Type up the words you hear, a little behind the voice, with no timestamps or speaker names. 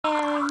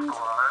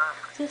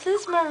This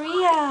is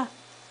Maria.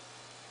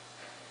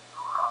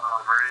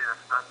 Maria,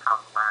 that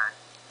sounds nice.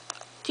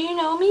 Do you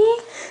know me?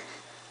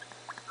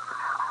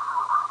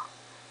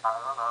 I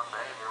don't know,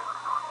 maybe.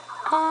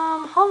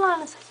 Hold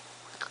on a second.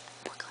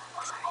 What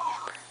class are you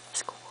in for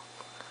school?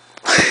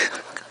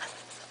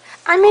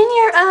 I'm in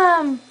your,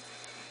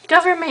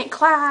 government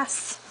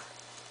class.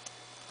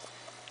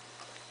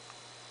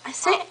 I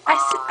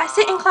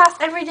sit in class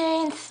every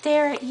day and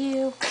stare at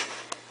you.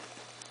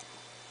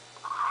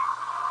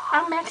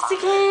 I'm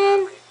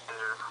Mexican.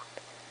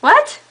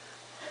 What?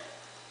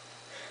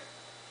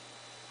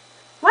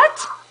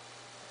 What?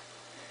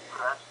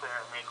 That's there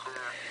at me too.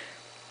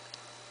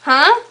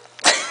 Huh?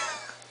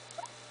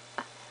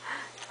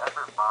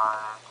 Never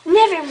mind.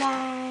 Never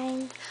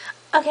mind.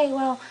 Okay,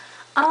 well,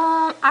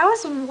 I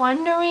was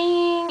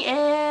wondering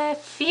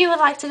if you would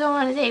like to go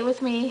on a date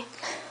with me.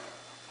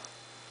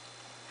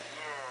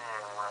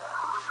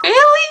 Yeah.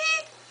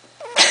 Really?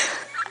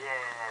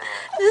 Yeah.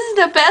 This is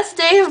the best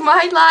day of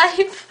my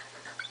life.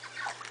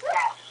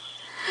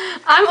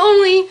 I'm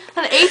only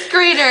an 8th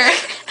grader. Yeah,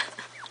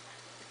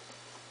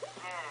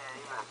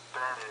 even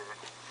better.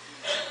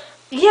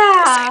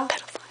 Yeah.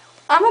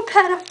 I'm a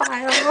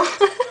pedophile.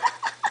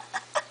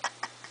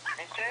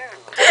 Me too.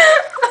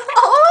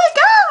 Oh my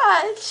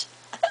gosh.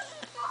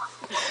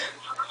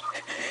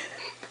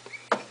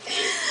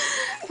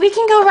 We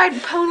can go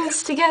ride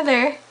ponies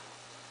together.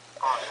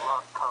 Oh, I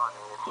love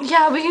ponies.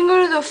 Yeah, we can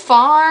go to the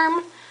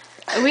farm.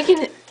 We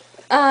can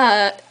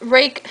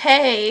rake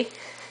hay.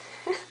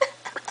 I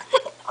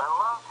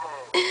love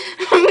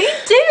hay. Me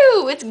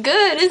too. It's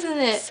good, isn't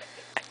it?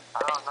 I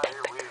don't know,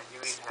 you're weird.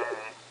 You eat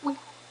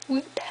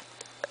hay.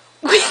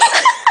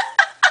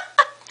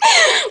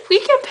 We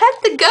can pet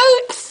the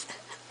goats.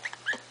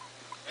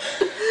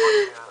 What goat?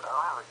 I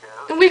don't have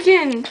a goat. We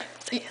can.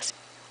 Yes,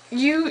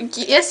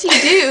 you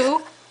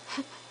do.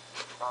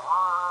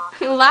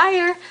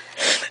 Liar.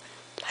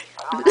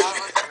 I don't have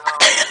a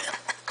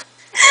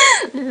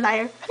goat.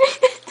 Liar.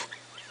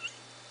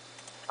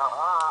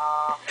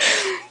 Uh-uh.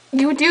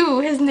 You do.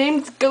 His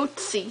name's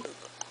Goatsy.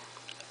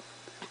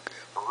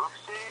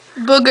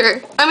 Oopsie.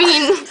 Booger. I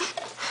mean,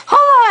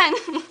 hold on.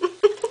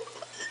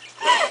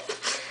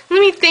 Let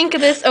me think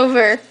this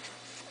over.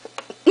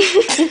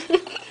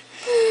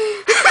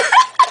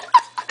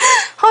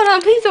 Hold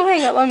on, please don't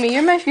hang up on me.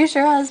 You're my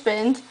future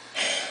husband.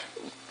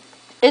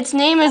 Its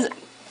name is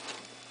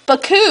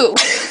Baku.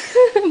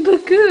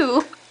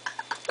 Baku.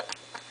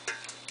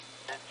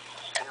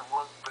 It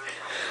was Boo,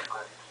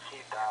 but he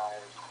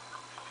died.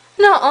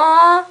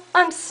 Nuh-uh.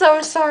 I'm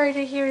so sorry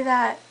to hear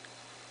that.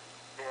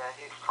 Yeah,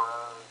 he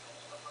froze.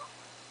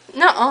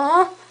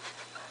 Nuh-uh.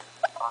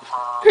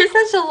 Uh-huh. You're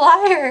such a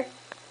liar.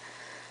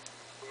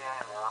 Yeah,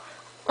 I know.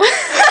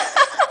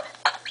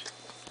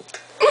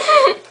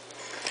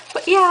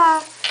 But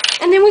yeah,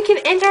 and then we can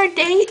end our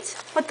date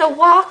with a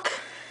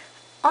walk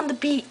on the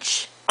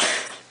beach.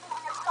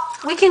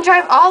 We can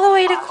drive all the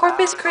way to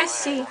Corpus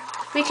Christi.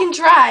 We can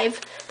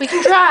drive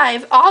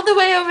all the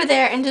way over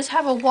there and just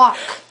have a walk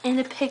and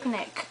a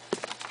picnic.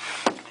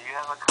 Do you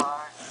have a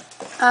car?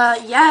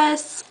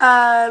 Yes,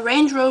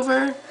 Range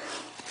Rover.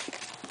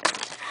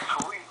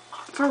 Sweet.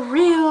 For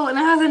real, and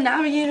it has a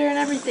navigator and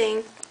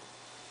everything.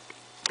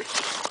 Good,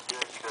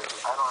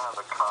 'cause I don't have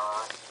a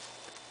car.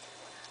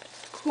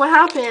 What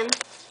happened?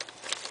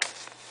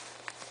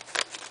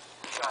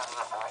 Got in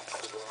an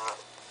accident.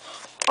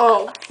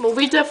 Oh, well,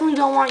 we definitely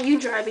don't want you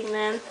driving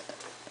then.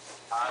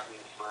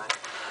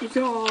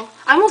 Obviously. No.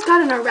 I almost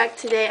got in a wreck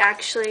today,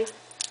 actually.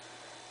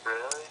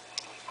 Really?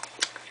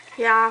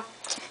 Yeah.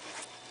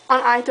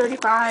 On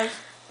I-35.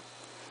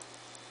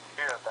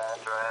 You're a bad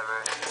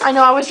driver. I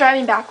know, I was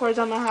driving backwards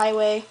on the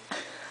highway.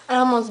 I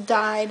almost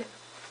died.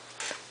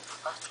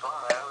 That's fun.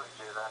 I always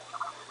do that.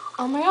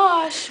 Oh my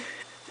gosh.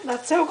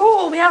 That's so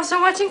cool. We have so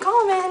much in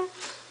common.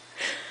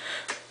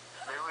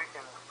 Maybe we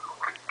can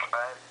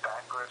ride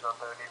backwards on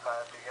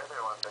 35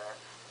 together one day.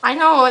 I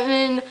know,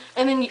 and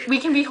then we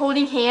can be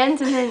holding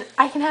hands, and then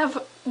I can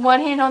have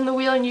one hand on the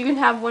wheel, and you can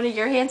have one of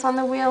your hands on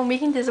the wheel, and we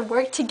can just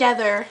work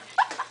together.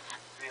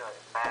 It'd be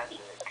like magic.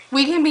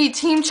 We can be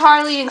Team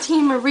Charlie and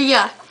Team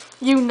Maria.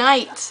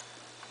 Unite.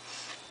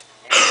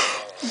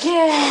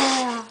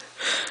 Yeah.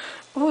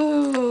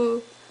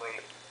 Woo.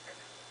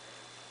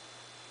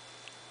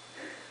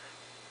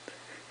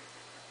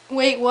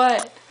 Wait,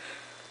 what?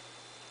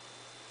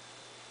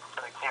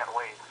 I can't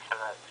wait for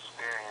that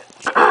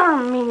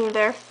experience. Me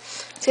neither.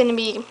 It's gonna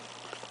be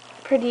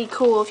pretty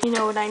cool if you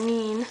know what I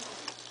mean. It's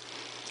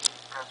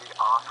gonna be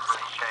off the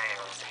chain.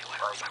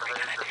 Like, so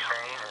there's the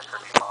chain, it's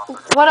gonna be off the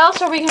chain. What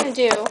else are we gonna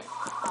do?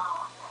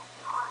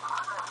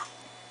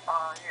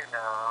 Oh, you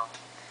know.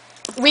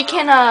 We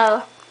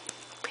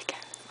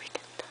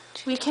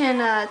can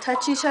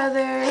touch each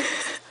other. Yeah.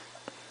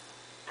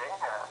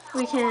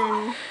 We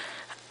can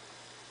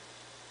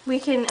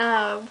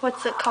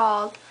what's it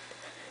called?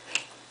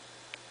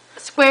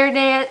 Square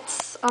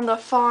dance on the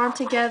farm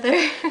together.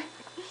 Yeah,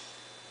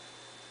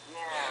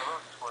 I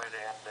love square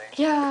dancing.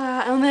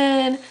 Yeah, and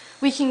then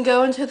we can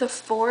go into the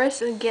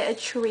forest and get a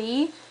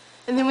tree,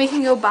 And then we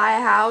can go buy a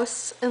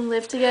house and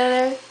live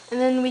together. And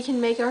then we can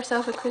make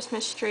ourselves a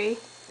Christmas tree.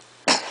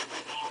 Yeah.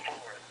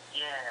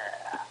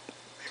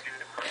 Do it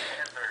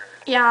forever.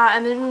 Yeah,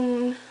 and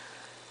then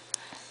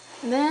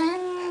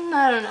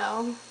I don't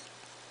know.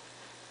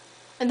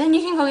 And then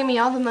you can go give me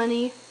all the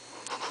money.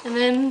 And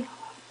then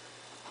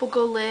we'll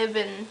go live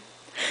in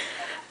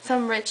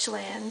some rich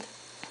land.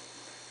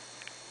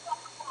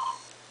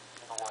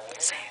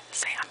 Say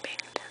I'm being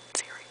dead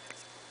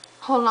serious.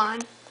 Hold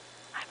on.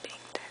 I'm being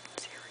dead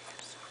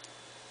serious.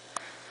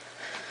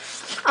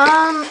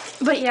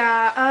 But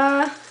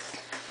yeah,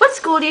 what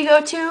school do you go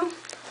to? Say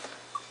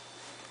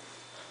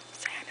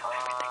I know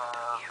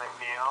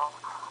everything about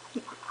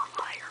you.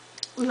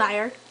 McNeil.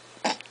 Liar.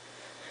 Why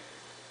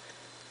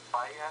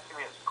are you asking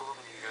me at school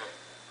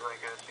do I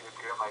go to if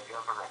you're in my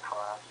government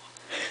class?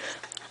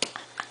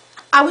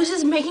 I was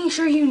just making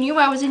sure you knew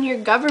I was in your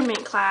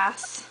government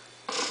class.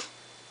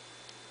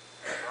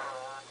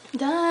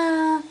 Duh.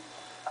 I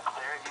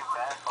stare at you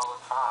back all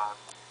the time.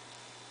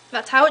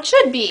 That's how it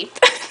should be.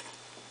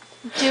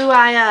 Do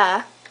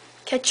I,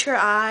 catch your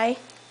eye?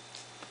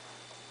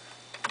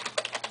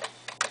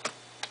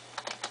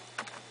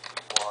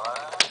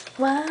 What?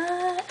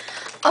 What?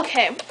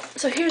 Okay,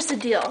 so here's the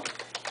deal.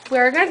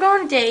 We're gonna go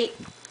on a date.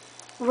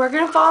 We're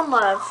gonna fall in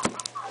love.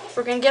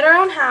 We're gonna get our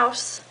own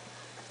house.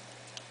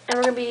 And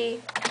we're gonna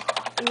be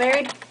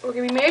married. We're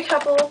gonna be a married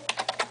couple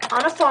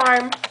on a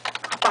farm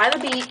by the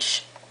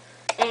beach.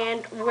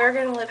 And we're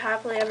gonna live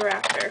happily ever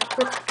after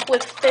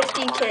with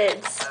 50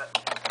 kids.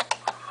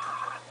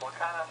 What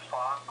kind of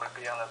farm would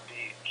be on a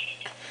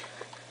beach?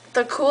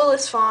 The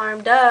coolest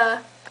farm,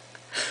 duh.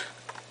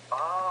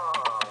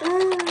 Oh.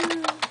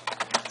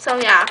 So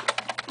yeah,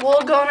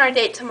 we'll go on our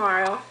date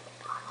tomorrow.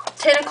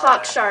 10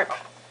 o'clock sharp.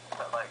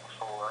 At like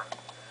 4.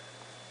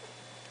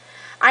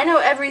 I know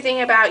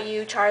everything about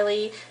you,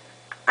 Charlie.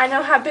 I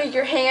know how big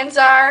your hands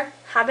are,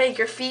 how big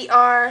your feet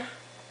are.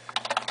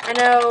 I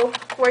know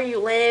where you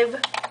live.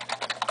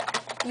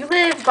 You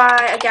live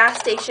by a gas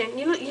station.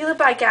 You live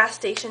by a gas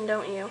station,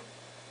 don't you?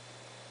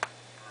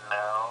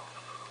 No.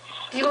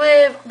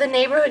 The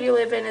neighborhood you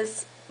live in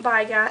is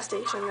by a gas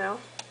station, though.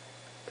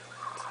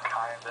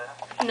 Kinda.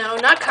 No,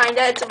 not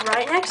kinda. It's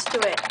right next to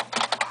it.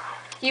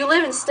 You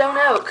live in Stone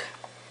Oak.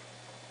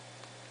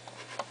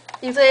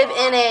 You live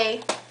in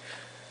a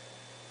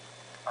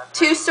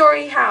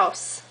 2-story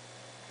house.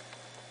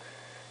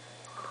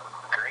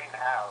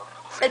 Greenhouse.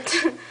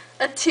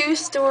 A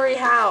 2-story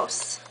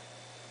house.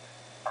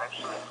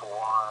 Actually, it's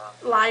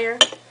 1. Liar.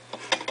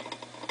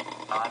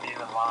 Not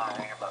even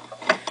lying about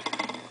that.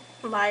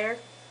 Liar.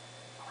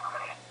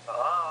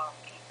 Oh.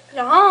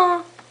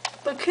 Yeah.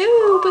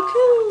 Bakoo,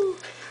 bakoo.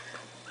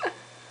 I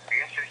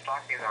guess you're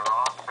talking to the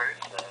wrong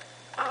person.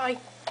 I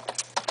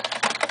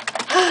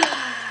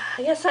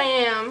guess I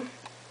am.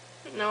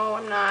 No,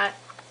 I'm not.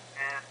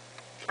 Yeah.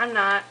 I'm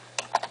not.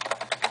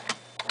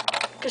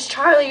 Because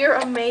Charlie, you're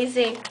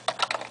amazing.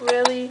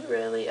 Really,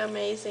 really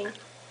amazing.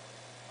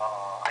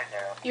 Oh, I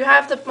know. You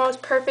have the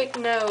most perfect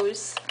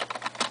nose.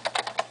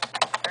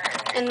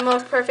 And the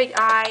most perfect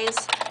eyes.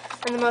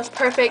 And the most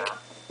perfect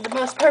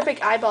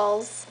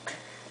eyeballs.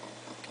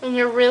 And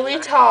you're really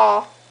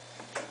tall.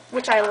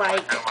 Which I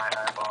like. My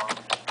eyeballs.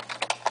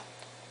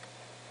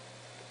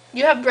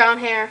 You have brown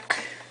hair.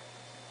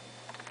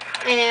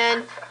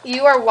 And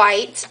you are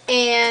white.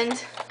 And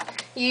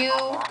you...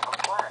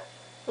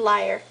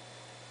 Liar.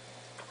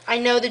 I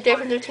know the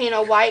difference between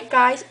a white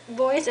guy's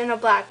voice and a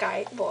black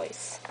guy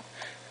voice.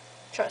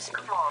 Trust me.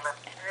 Come on,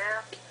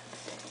 man.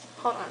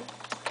 Hold on.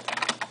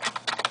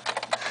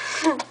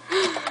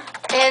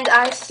 And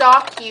I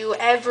stalk you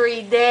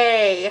every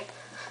day.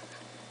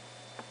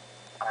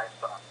 I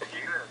saw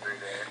you every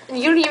day. And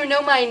you don't even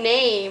know my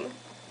name.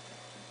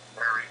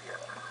 There we go.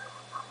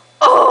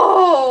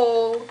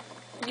 Oh!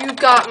 You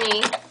got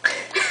me.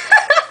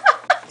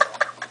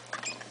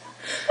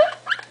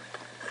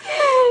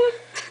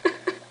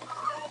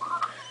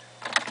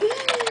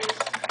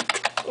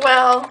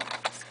 Well,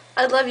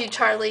 I love you,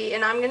 Charlie,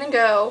 and I'm gonna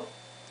go.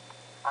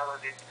 I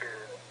love you too.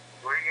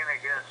 Where are you gonna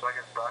go so I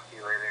can stalk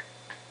you later?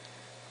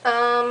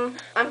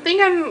 I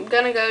think I'm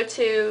gonna go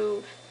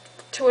to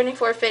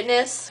 24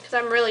 Fitness because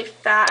I'm really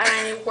fat and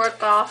I need to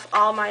work off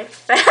all my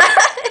fat.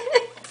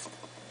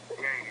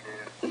 Yeah, you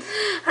do.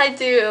 I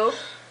do.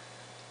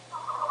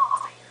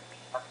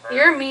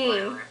 You're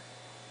mean.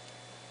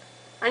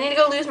 I need to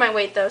go lose my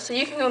weight though, so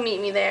you can go meet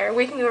me there.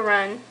 We can go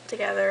run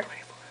together.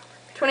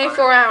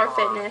 24-hour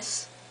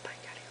Fitness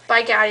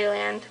by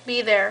Gaddyland.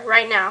 Be there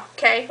right now.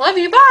 Okay? Love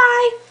you.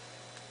 Bye.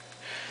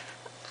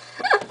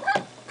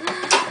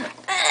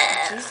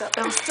 Jeez, that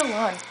was still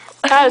on.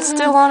 It's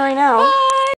still on right now. Bye.